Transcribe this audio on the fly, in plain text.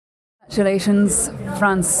Congratulations,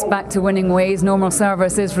 France back to winning ways. Normal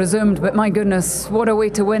service is resumed, but my goodness, what a way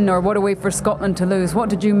to win, or what a way for Scotland to lose. What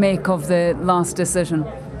did you make of the last decision?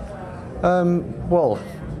 Well,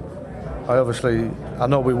 I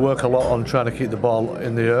know we work a lot on trying to keep the ball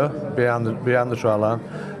in the air behind the try line,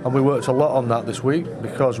 and we worked a lot on that this week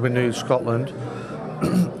because we knew Scotland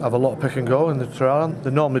have a lot of pick and go in the try line.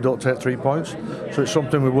 They normally don't take 3 points, so it's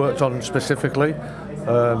something we worked on specifically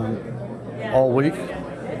all week.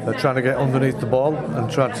 Trying to get underneath the ball and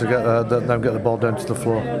trying to get the ball down to the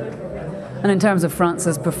floor. And in terms of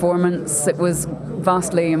France's performance, it was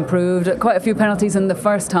vastly improved. Quite a few penalties in the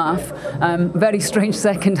first half. Very strange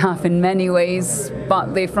second half in many ways,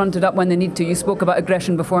 but they fronted up when they need to. You spoke about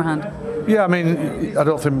aggression beforehand. Yeah, I mean, I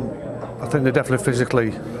think they definitely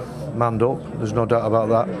physically manned up. There's no doubt about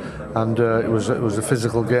that. And it was a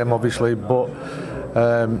physical game, obviously, but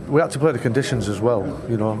we had to play the conditions as well.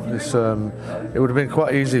 You know, it would have been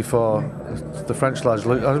quite easy for the French lads.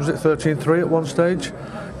 Was it 13-3 at one stage?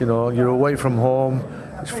 You know, you're away from home.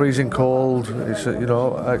 It's freezing cold. It's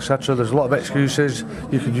etc. There's a lot of excuses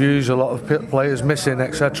you could use. A lot of players missing,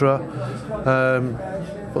 etc.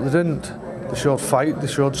 But they didn't. They showed fight. They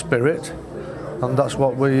showed spirit, and that's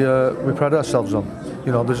what we pride ourselves on.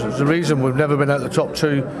 You know, there's a reason we've never been out the top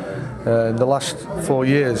two in the last 4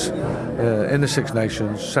 years in the Six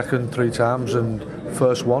Nations, second 3 times and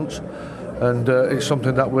first once, and it's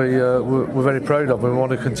something that we're very proud of. We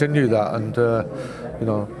want to continue that, and you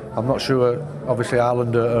know, I'm not sure. Obviously,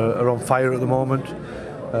 Ireland are on fire at the moment,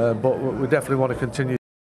 but we definitely want to continue.